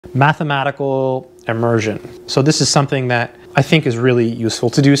Mathematical immersion. So this is something that I think is really useful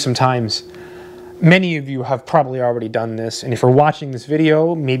to do sometimes. Many of you have probably already done this, and if you're watching this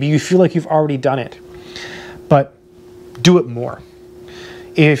video, maybe you feel like you've already done it, but do it more.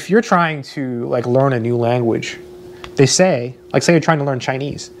 If you're trying to learn a new language, they say, say you're trying to learn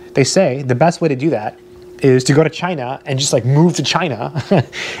Chinese, they say the best way to do that is to go to China and just move to China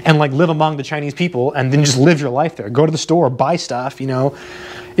and live among the Chinese people and then just live your life there. Go to the store, buy stuff,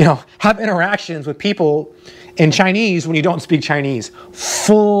 have interactions with people in Chinese when you don't speak Chinese.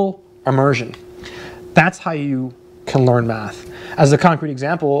 Full immersion. That's how you can learn math. As a concrete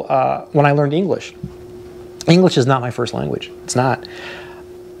example, when I learned English, English is not my first language. It's not.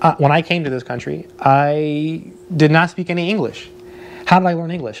 When I came to this country, I did not speak any English. How did I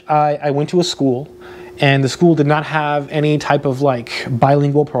learn English? I went to a school, and the school did not have any type of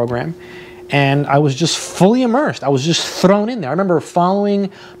bilingual program, and I was just fully immersed. I was just thrown in there. I remember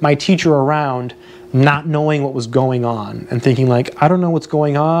following my teacher around, not knowing what was going on, and thinking I don't know what's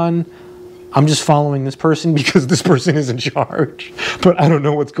going on. I'm just following this person because this person is in charge, but I don't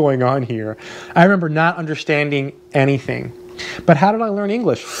know what's going on here. I remember not understanding anything. But how did I learn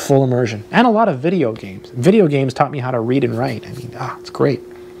English? Full immersion. And a lot of video games. Video games taught me how to read and write. I mean, it's great.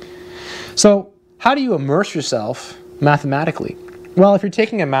 So how do you immerse yourself mathematically? Well, if you're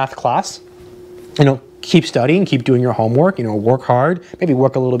taking a math class, keep studying, keep doing your homework, work hard, maybe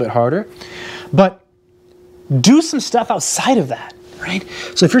work a little bit harder. But do some stuff outside of that. Right?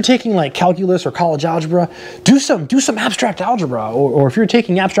 So if you're taking calculus or college algebra, do some abstract algebra, or if you're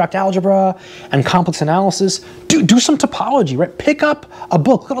taking abstract algebra and complex analysis, do some topology, right? Pick up a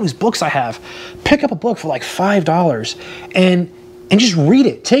book. Look at all these books I have. Pick up a book for $5 and just read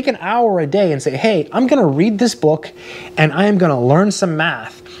it. Take an hour a day and say, hey, I'm going to read this book and I am going to learn some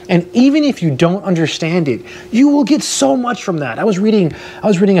math. And even if you don't understand it, you will get so much from that. I was reading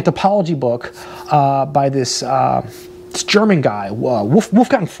a topology book by this German guy,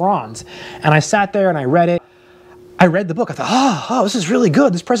 Wolfgang Franz, and I sat there and I read it. I read the book. I thought, oh, this is really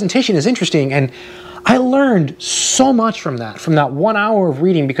good. This presentation is interesting, and I learned so much from that 1 hour of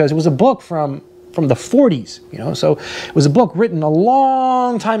reading, because it was a book from the 40s, So it was a book written a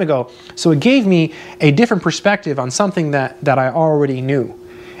long time ago. So it gave me a different perspective on something that I already knew,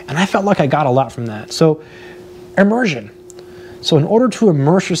 and I felt like I got a lot from that. So immersion. So in order to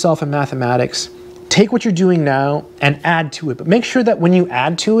immerse yourself in mathematics, take what you're doing now and add to it. But make sure that when you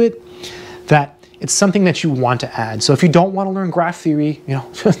add to it, that it's something that you want to add. So if you don't want to learn graph theory,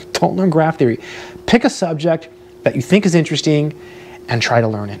 don't learn graph theory. Pick a subject that you think is interesting and try to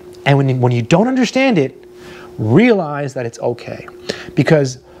learn it. And when you don't understand it, realize that it's okay.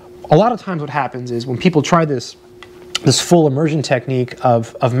 Because a lot of times what happens is when people try this full immersion technique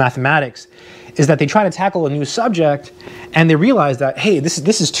of mathematics, is that they try to tackle a new subject and they realize that, hey,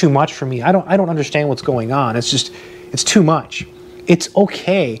 this is too much for me. I don't understand what's going on. It's too much. It's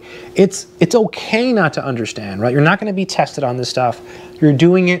okay. It's okay not to understand, right? You're not going to be tested on this stuff. You're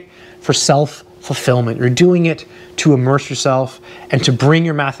doing it for self-fulfillment. You're doing it to immerse yourself and to bring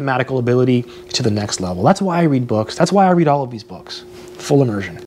your mathematical ability to the next level. That's why I read books. That's why I read all of these books. Full immersion.